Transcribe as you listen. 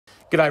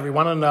G'day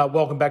everyone and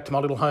welcome back to my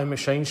little home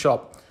machine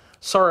shop.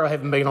 Sorry I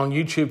haven't been on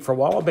YouTube for a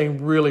while. I've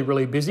been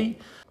really busy.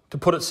 To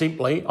put it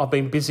simply, I've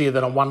been busier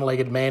than a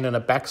one-legged man in a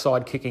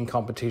backside kicking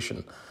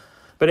competition.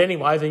 But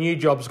anyway, the new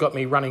job's got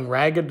me running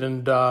ragged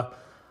and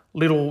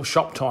little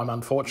shop time,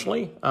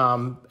 unfortunately.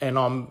 And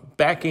I'm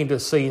back into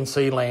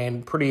CNC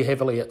land pretty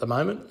heavily at the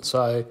moment.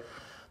 So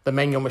the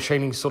manual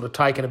machining's sort of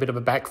taken a bit of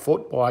a back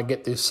foot while I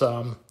get this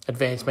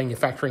advanced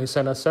manufacturing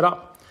centre set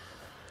up.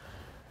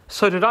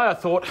 So today I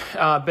thought,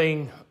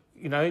 being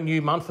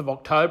new month of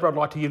October, I'd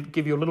like to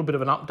give you a little bit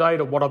of an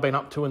update of what I've been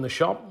up to in the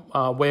shop,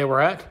 where we're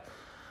at.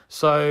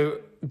 So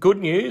good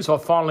news,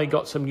 I've finally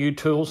got some new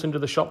tools into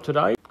the shop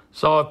today.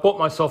 So I've bought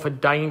myself a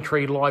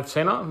Daintree live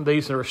centre.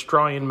 These are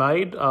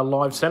Australian-made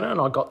live centre, and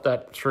I got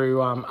that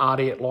through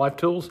Artie at Live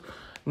Tools.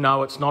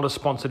 No, it's not a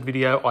sponsored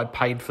video. I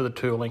paid for the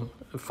tooling,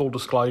 full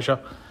disclosure.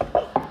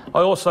 I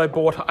also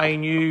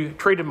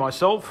treated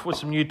myself with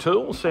some new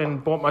tools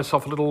and bought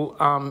myself a little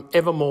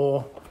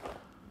Evermore,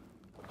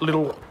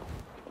 little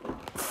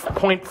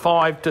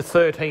 0.5 to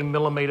 13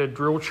 millimetre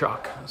drill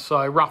chuck.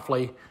 So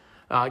roughly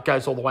it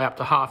goes all the way up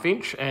to 1/2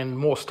 inch and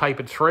Morse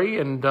tapered 3.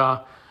 And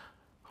I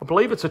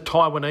believe it's a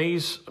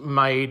Taiwanese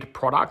made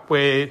product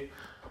where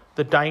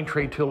the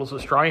Daintree tool is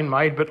Australian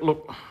made. But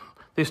look,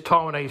 this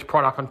Taiwanese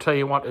product, I'll tell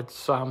you what,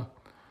 it's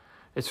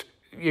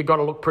you've got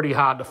to look pretty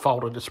hard to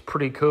fold it. It's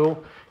pretty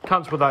cool.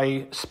 Comes with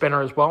a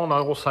spinner as well, and I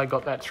also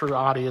got that through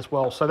Artie as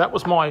well. So that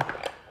was my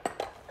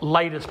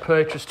latest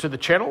purchase to the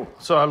channel.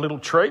 So a little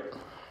treat.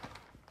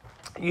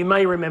 You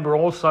may remember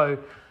also,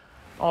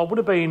 I would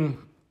have been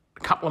a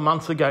couple of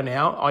months ago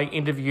now, I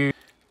interviewed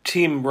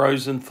Tim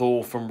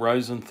Rosenthal from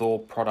Rosenthal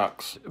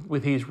Products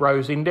with his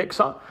Rose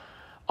Indexer.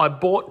 I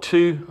bought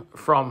 2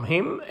 from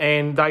him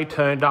and they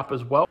turned up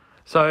as well.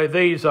 So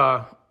these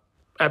are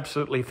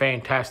absolutely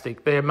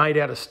fantastic. They're made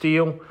out of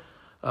steel.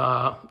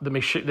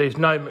 There's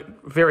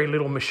very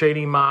little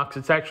machining marks.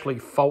 It's actually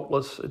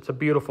faultless. It's a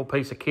beautiful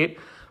piece of kit.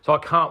 So I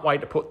can't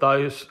wait to put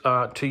those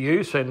to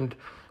use. And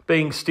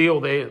being steel,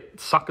 their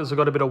suckers have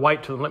got a bit of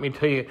weight to them. Let me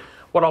tell you,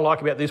 what I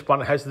like about this one,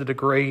 it has the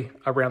degree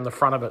around the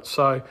front of it.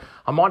 So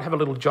I might have a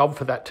little job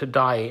for that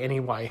today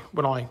anyway,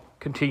 when I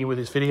continue with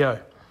this video.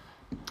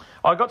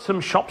 I got some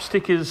shop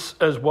stickers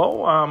as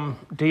well.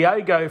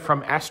 Diego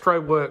from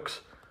Astroworx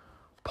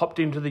popped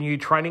into the new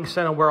training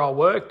centre where I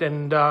worked,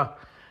 and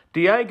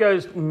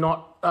Diego's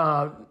not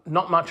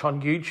much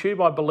on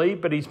YouTube, I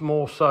believe, but he's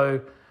more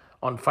so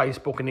on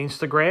Facebook and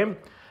Instagram.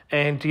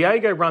 And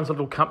Diego runs a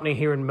little company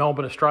here in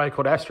Melbourne, Australia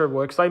called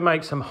Astroworx. They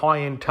make some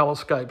high-end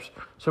telescopes,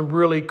 some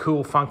really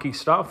cool, funky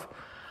stuff.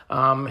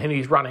 And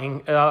he's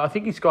running, I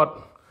think he's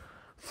got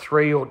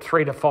 3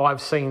 to 5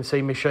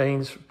 CNC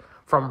machines,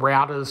 from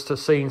routers to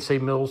CNC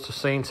mills to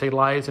CNC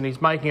lathes, and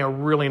he's making a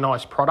really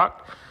nice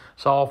product.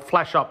 So I'll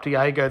flash up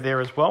Diego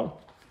there as well.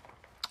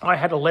 I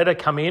had a letter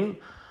come in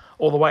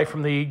all the way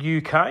from the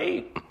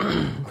UK,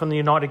 from the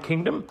United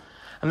Kingdom,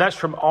 and that's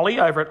from Olly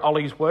over at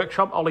Olly's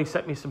workshop. Olly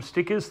sent me some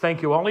stickers.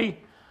 Thank you, Olly.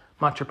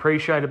 Much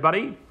appreciated,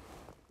 buddy.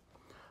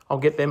 I'll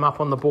get them up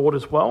on the board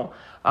as well.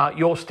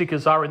 Your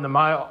stickers are in the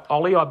mail,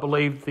 Olly. I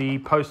believe the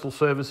postal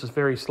service is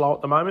very slow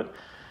at the moment.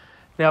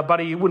 Now,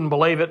 buddy, you wouldn't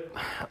believe it.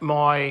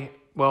 I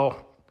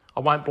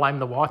won't blame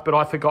the wife, but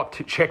I forgot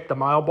to check the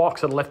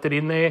mailbox and left it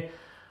in there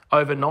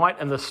overnight,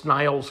 and the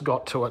snails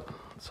got to it.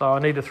 So I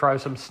need to throw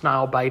some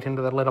snail bait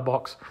into the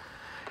letterbox.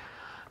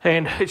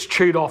 And it's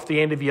chewed off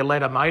the end of your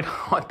letter, mate.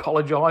 I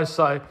apologise.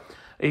 So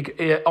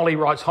Olly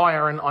writes, "Hi,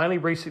 Aaron. I only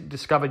recently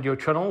discovered your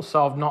channel,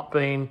 so I've not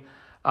been,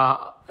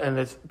 and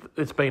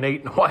it's been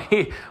eaten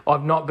away.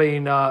 I've not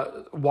been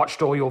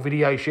watched all your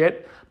videos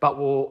yet, but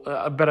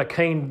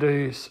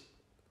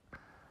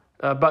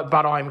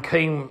I'm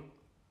keen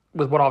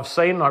with what I've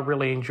seen. And I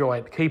really enjoy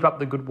it. Keep up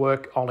the good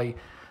work, Olly."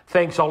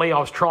 Thanks, Olly. I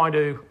was trying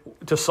to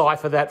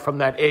decipher that from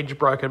that edge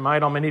broken,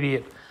 mate. I'm an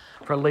idiot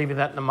for leaving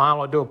that in the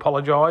mail. I do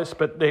apologise.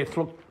 But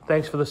look,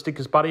 thanks for the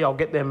stickers, buddy. I'll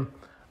get them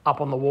up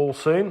on the wall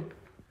soon.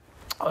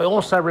 I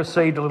also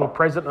received a little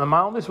present in the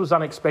mail. This was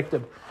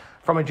unexpected,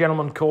 from a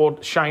gentleman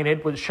called Shane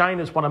Edwards. Shane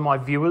is one of my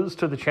viewers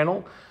to the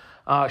channel.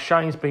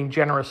 Shane's been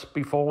generous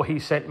before. He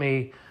sent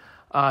me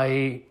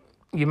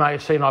you may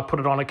have seen I put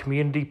it on a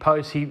community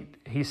post.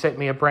 He sent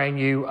me a brand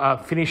new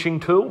finishing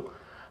tool,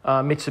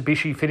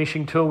 Mitsubishi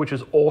finishing tool, which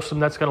is awesome.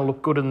 That's going to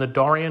look good in the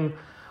Dorian.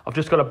 I've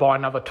just got to buy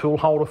another tool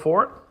holder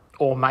for it,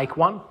 or make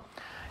one.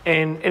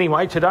 And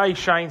anyway, today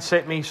Shane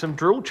sent me some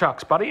drill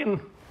chucks, buddy, and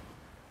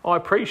I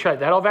appreciate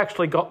that. I've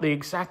actually got the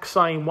exact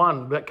same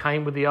one that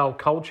came with the old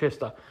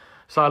Colchester.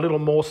 So a little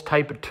Morse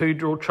tapered 2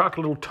 drill chuck,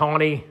 a little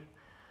tiny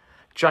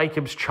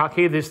Jacobs chuck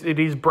here. It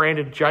is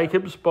branded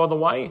Jacobs, by the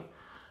way.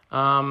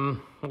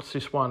 What's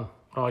this one?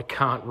 Oh, I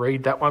can't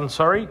read that one,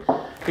 sorry.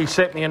 He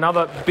sent me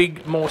another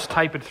big Morse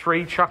tapered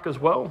 3 chuck as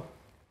well.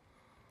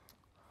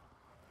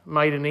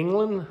 Made in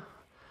England.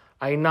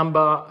 A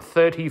number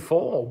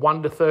 34,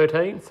 1 to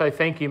 13. So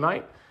thank you,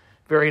 mate.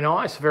 Very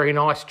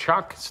nice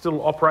chuck.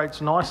 Still operates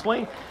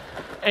nicely.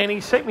 And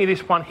he sent me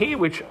this one here,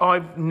 which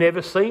I've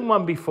never seen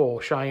one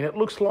before, Shane. It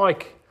looks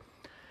like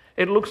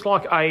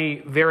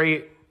a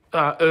very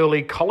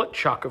early collet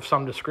chuck of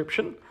some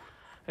description.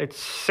 It's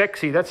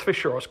sexy, that's for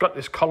sure. It's got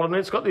this collet and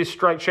it's got this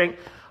straight shank.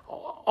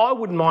 I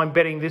wouldn't mind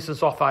betting this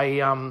is off a,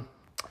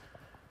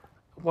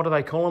 what do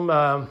they call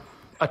them?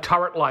 A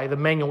turret lathe, a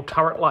manual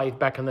turret lathe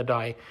back in the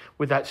day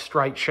with that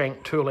straight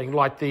shank tooling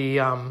like the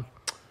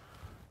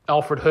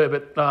Alfred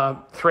Herbert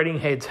threading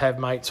heads have,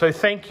 mate. So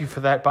thank you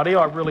for that, buddy.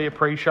 I really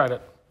appreciate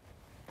it.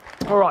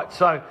 All right,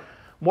 so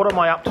what am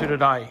I up to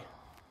today?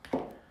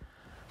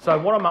 So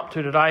what I'm up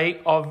to today,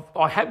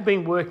 I have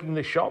been working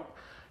the shop.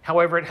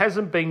 However, it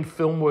hasn't been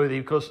film worthy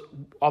because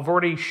I've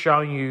already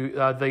shown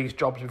you these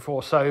jobs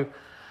before. So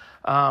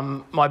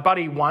my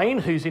buddy Wayne,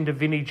 who's into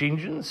vintage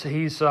engines,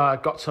 he's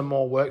got some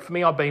more work for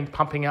me. I've been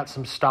pumping out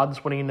some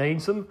studs when he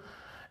needs them.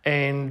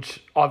 And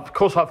of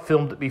course I've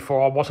filmed it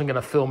before. I wasn't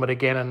going to film it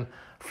again and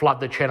flood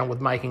the channel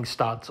with making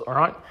studs, all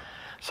right?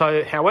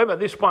 So, however,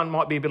 this one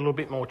might be a little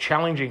bit more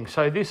challenging.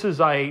 So this is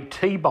a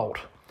T-bolt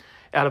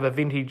out of a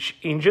vintage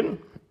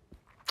engine.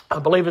 I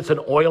believe it's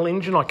an oil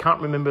engine. I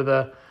can't remember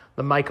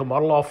the make or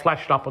model. I'll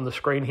flash it up on the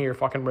screen here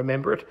if I can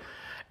remember it.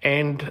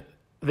 And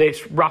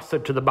this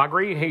rusted to the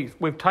buggery.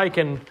 We've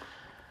taken...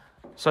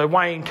 So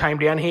Wayne came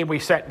down here, we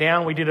sat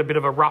down, we did a bit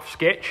of a rough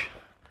sketch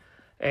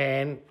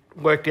and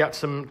worked out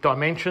some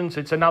dimensions.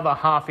 It's another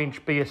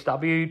 1/2-inch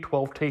BSW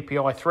 12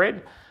 TPI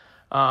thread.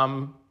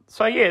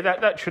 So yeah,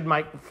 that should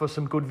make for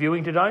some good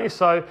viewing today.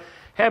 So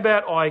how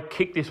about I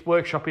kick this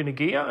workshop into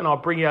gear and I'll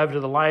bring you over to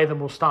the lathe and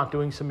we'll start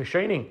doing some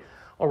machining.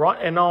 All right,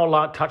 and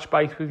I'll touch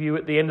base with you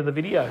at the end of the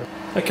video.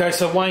 Okay,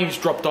 so Wayne's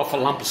dropped off a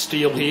lump of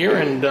steel here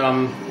and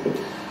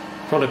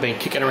probably been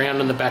kicking around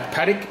in the back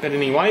paddock. But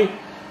anyway,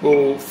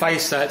 we'll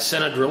face that,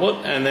 centre drill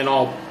it, and then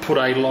I'll put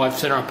a live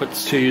centre up it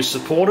to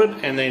support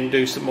it and then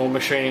do some more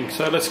machining.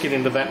 So let's get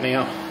into that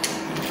now.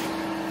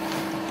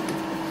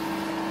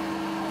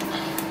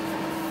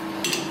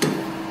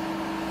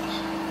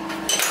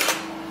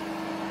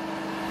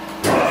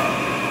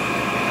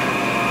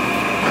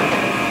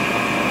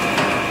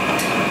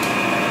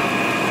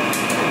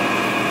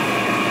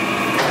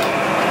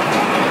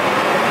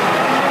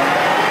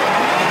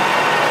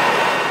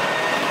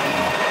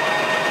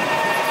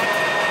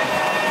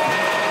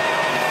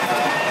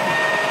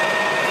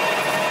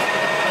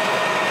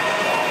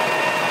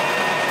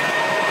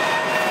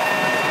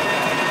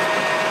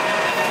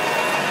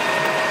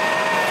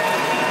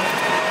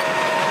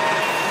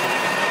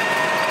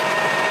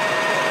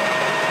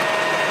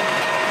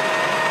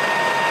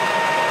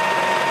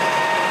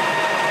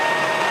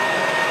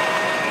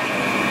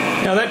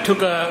 Now that took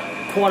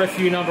quite a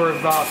few number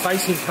of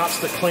facing cuts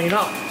to clean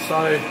up.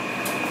 So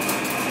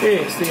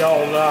yeah, it's the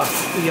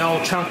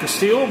old chunk of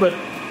steel, but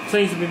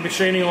seems to be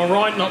machining all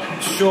right.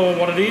 Not sure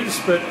what it is,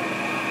 but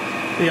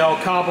the old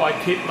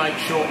carbide kit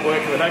makes short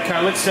work of it.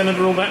 Okay, let's centre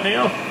drill that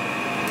now.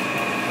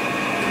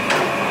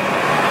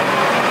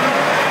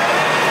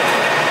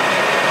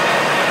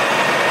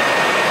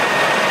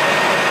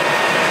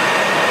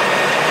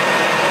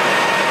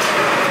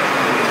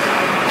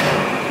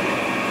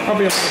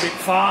 Probably a little bit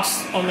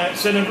fast on that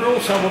centre drill,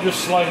 so we'll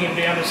just slow him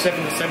down to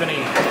 7 to 70.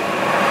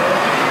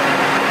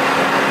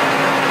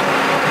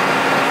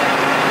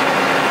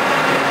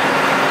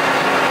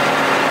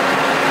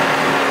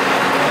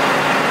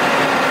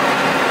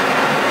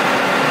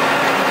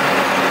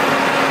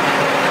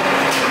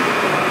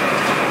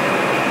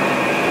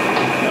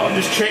 Now I'll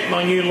just check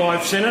my new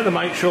live centre to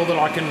make sure that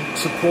I can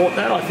support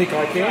that. I think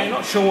I can. I'm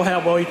not sure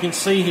how well you can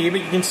see here,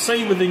 but you can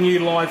see with the new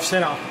live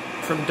centre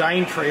from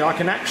Daintree, I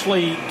can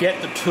actually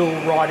get the tool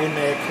right in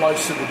there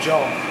close to the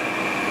job.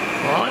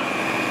 Right?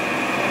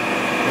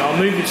 Now I'll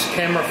move this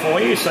camera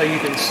for you so you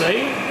can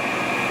see.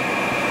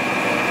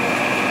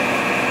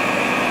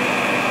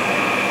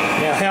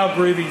 Now how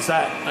groovy is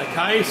that?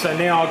 Okay, so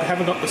now I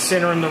haven't got the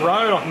centre in the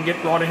road, I can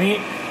get right in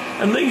here.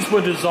 And these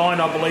were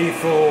designed, I believe,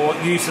 for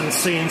use in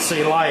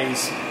CNC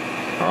lathes.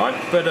 Alright,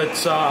 but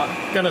it's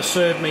going to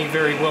serve me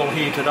very well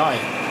here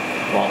today.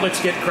 Right, let's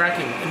get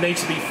cracking. It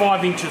needs to be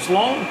 5 inches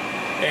long.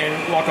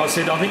 And like I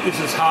said, I think this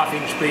is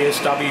 1/2-inch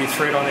BSW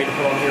thread I need to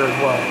put on here as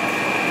well.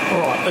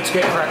 Alright, let's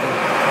get cracking.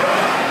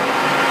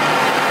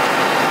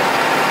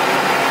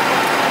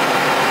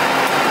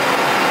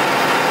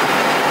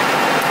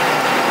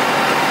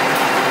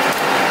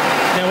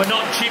 Now we're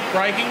not chip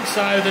breaking,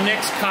 so the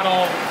next cut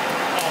I'll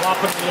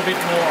up it a little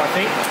bit more, I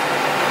think.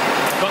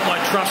 I've got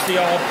my trusty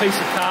old piece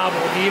of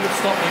cardboard here to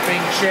stop me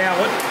being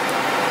showered.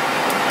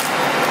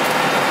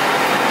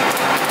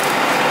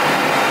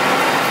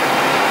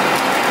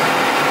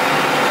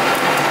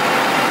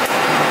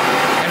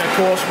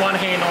 Of course, one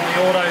hand on the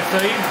auto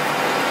feed.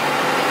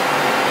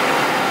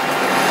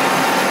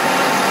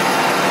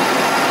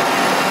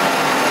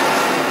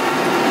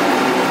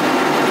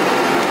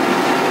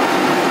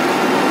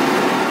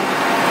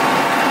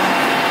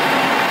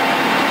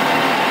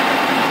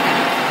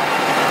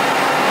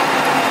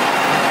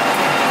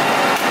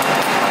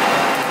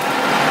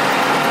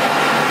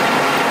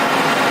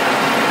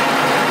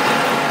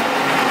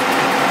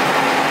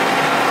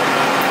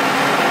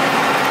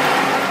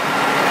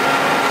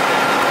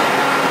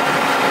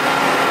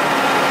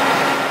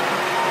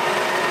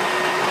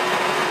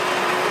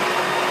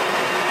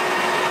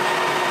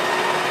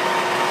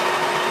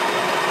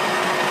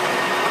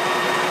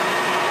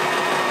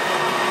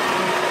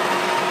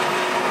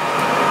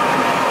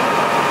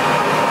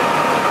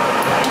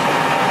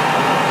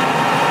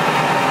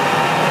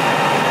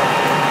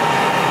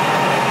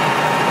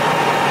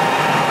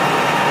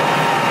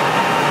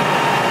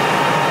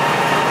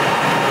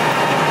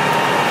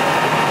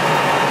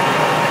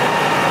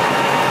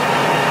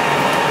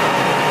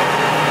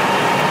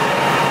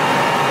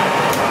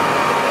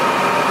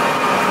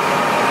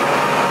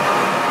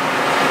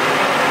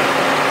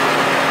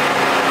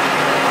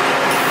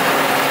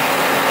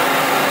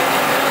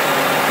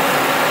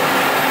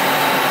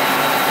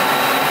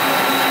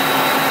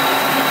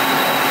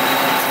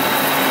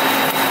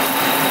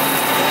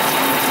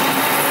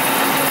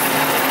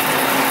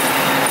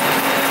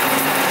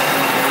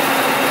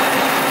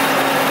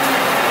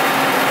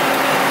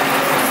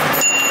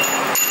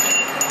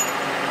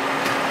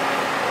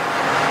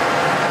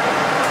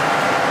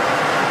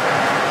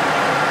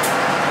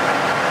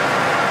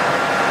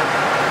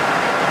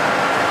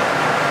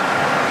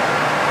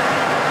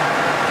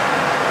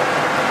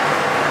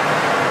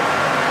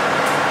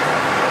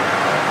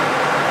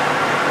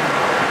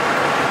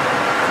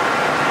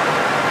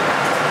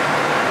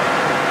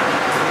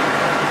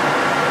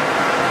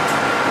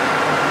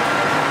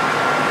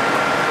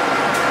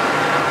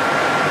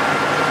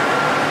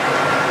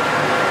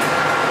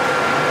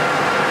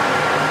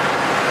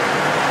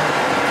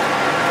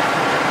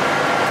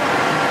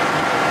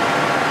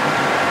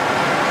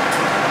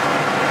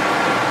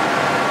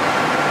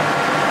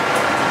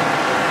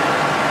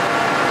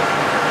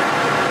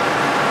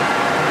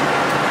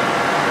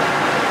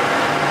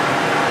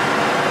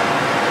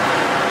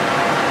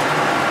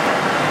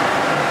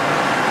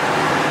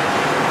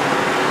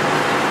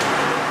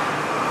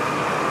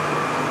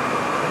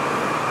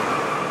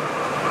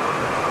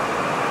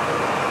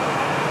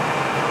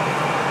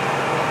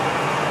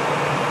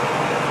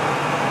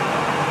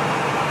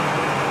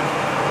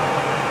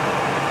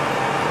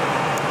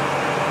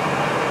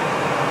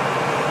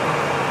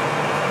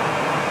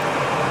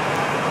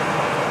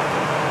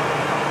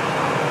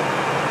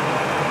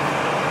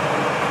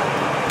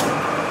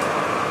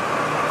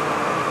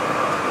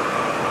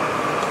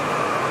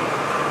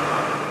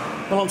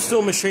 Well, I'm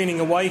still machining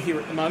away here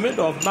at the moment.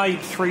 I've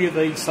made 3 of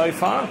these so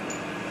far,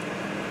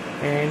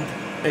 and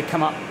they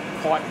come up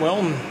quite well,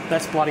 and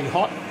that's bloody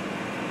hot.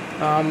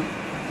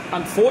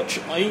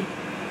 Unfortunately,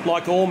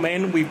 like all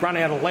men, we've run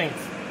out of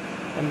length,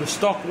 and the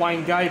stock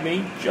Wayne gave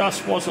me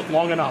just wasn't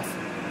long enough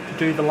to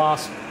do the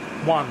last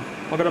one.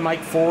 I've got to make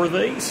 4 of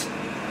these,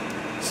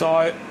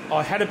 so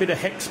I had a bit of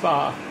hex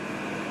bar,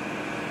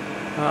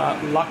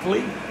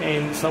 luckily,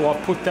 and so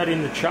I've put that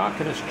in the chuck,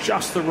 and it's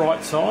just the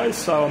right size,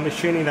 so I'm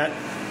machining that.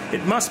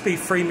 It must be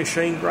free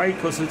machine grade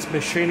because it's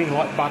machining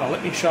like butter.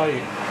 Let me show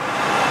you.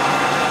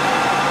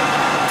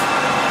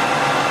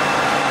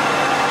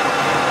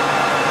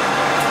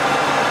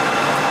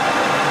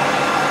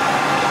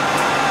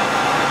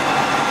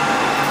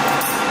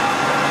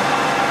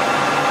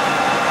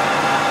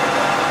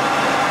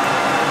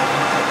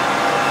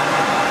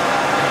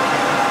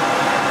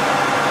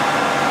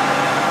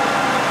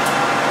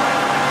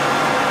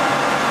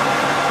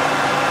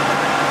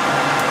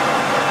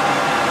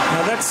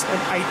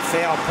 An 1/8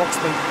 thou,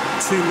 approximately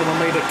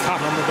 2mm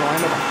cut on the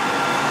diameter,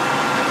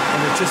 and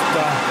it's just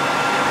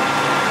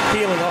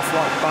peeling off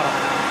like butter,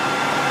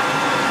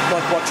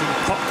 like watching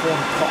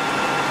popcorn pop.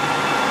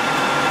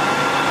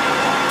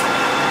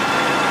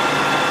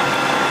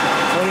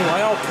 So anyway,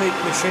 I'll keep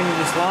machining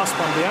this last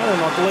one down,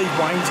 and I believe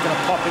Wayne's going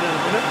to pop in a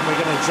minute, and we're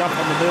going to jump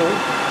on the mill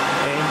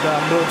and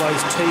mill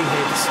those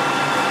T-heads.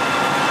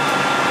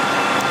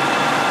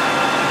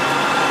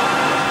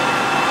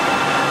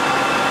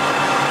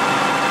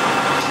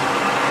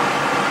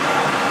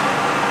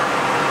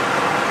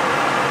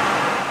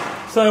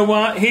 So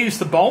here's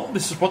the bolt.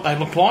 This is what they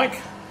look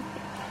like.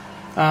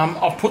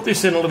 I've put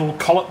this in a little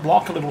collet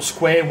block, a little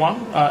square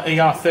one,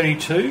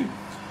 ER32.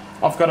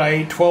 I've got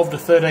a 12 to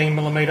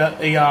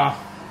 13mm ER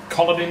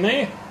collet in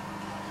there.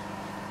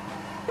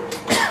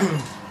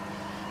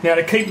 Now,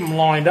 to keep them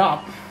lined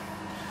up,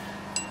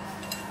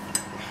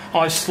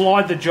 I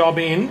slide the job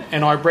in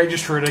and I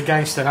register it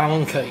against an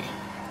Allen key,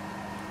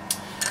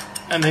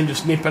 and then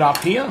just nip it up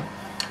here.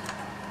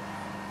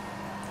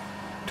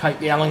 Take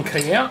the Allen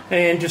key out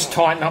and just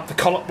tighten up the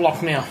collet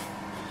block now.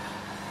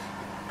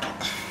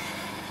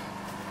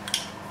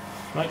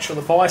 Make sure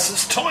the bias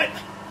is tight.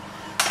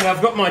 Now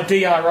I've got my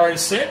DRO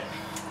set,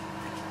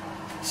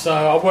 so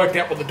I worked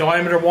out what the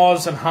diameter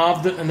was and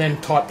halved it and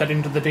then typed that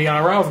into the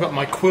DRO. I've got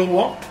my quill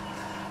locked.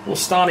 We'll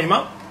start him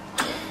up.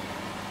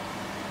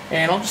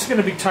 And I'm just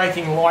going to be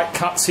taking light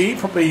cuts here,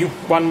 probably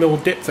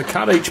 1mm depth of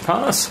cut each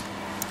pass.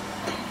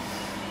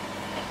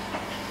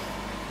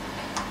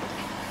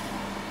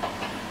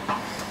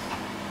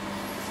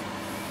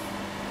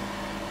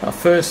 Our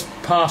first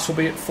pass will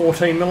be at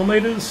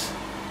 14mm.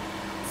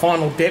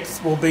 Final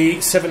depth will be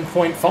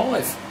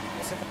 7.5.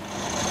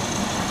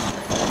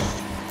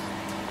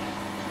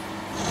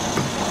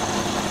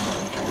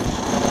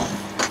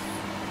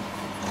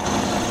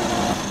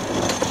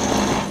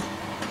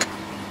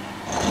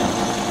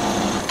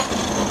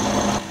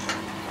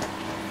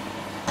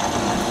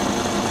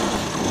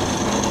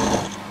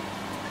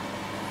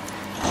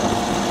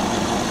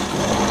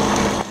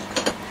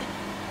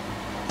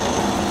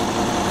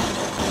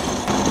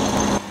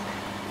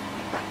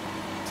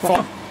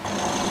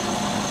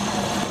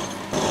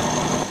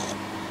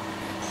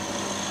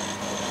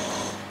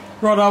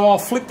 Righto, I'll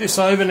flip this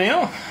over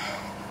now.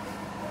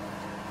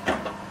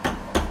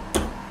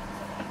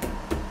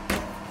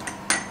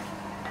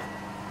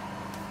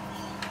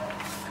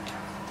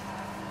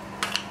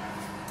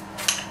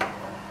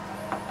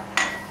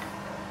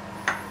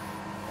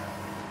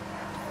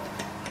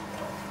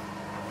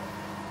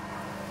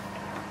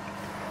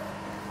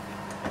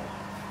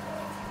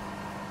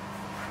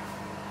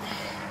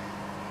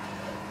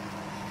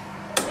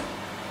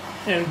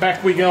 And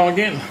back we go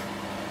again.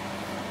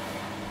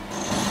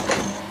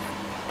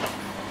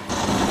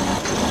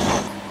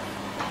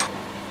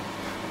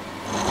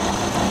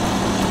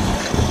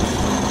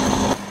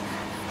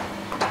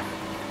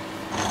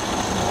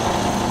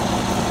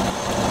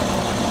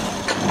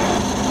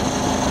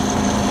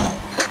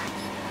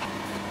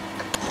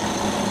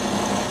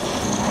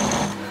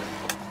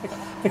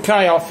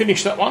 Okay, I'll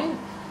finish that one.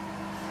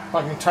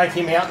 I can take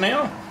him out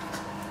now.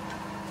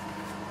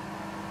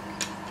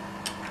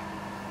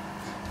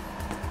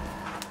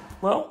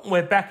 Well,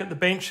 we're back at the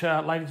bench,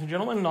 ladies and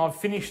gentlemen. I've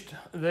finished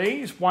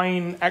these.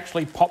 Wayne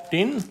actually popped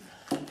in.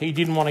 He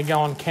didn't want to go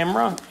on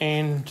camera,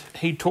 and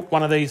he took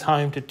one of these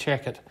home to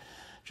check it,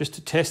 just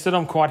to test it.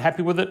 I'm quite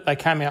happy with it. They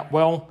came out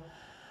well.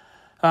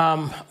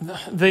 I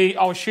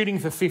was shooting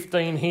for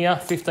 15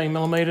 here,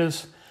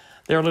 15mm.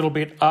 They're a little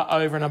bit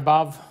over and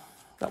above.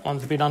 That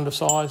one's a bit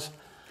undersized.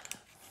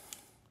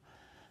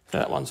 So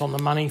that one's on the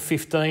money,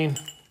 15.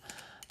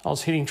 I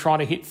was trying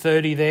to hit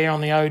 30 there on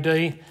the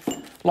OD.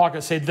 Like I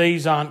said,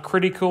 these aren't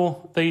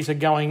critical. These are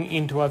going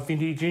into a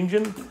vintage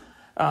engine,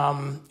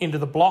 into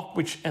the block,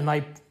 and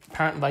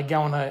apparently they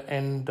go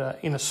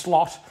in a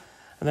slot,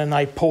 and then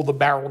they pull the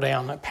barrel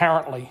down.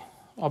 Apparently,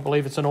 I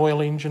believe it's an oil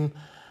engine.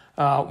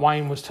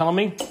 Wayne was telling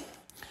me.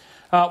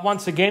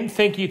 Once again,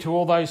 thank you to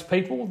all those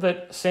people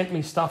that sent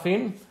me stuff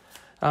in,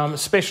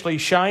 especially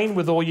Shane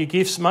with all your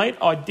gifts, mate.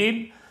 I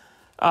did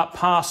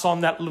pass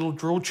on that little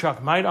drill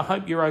chuck, mate. I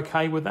hope you're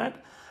okay with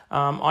that.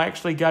 I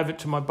actually gave it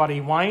to my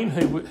buddy Wayne,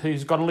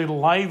 who's got a little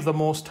lathe, the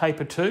Morse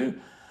Taper 2,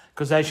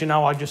 because as you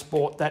know, I just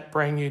bought that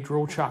brand new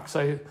drill chuck.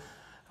 So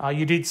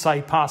you did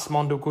say pass them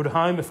on to a good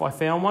home if I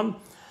found one.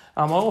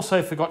 I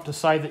also forgot to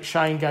say that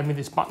Shane gave me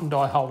this button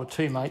die holder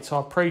too, mate, so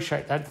I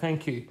appreciate that.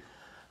 Thank you.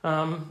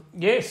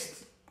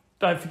 Yes,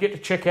 don't forget to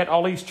check out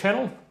Olly's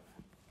channel.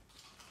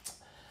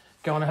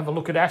 Go and have a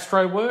look at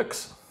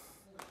Astroworx.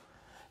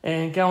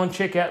 And go and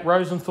check out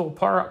Rosenthal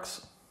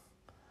products.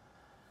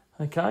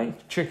 Okay,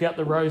 check out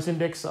the Rose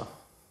Indexer.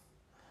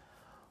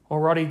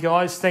 Alrighty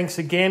guys, thanks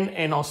again,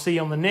 and I'll see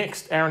you on the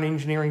next Aaron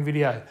Engineering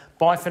video.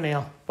 Bye for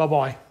now.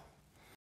 Bye-bye.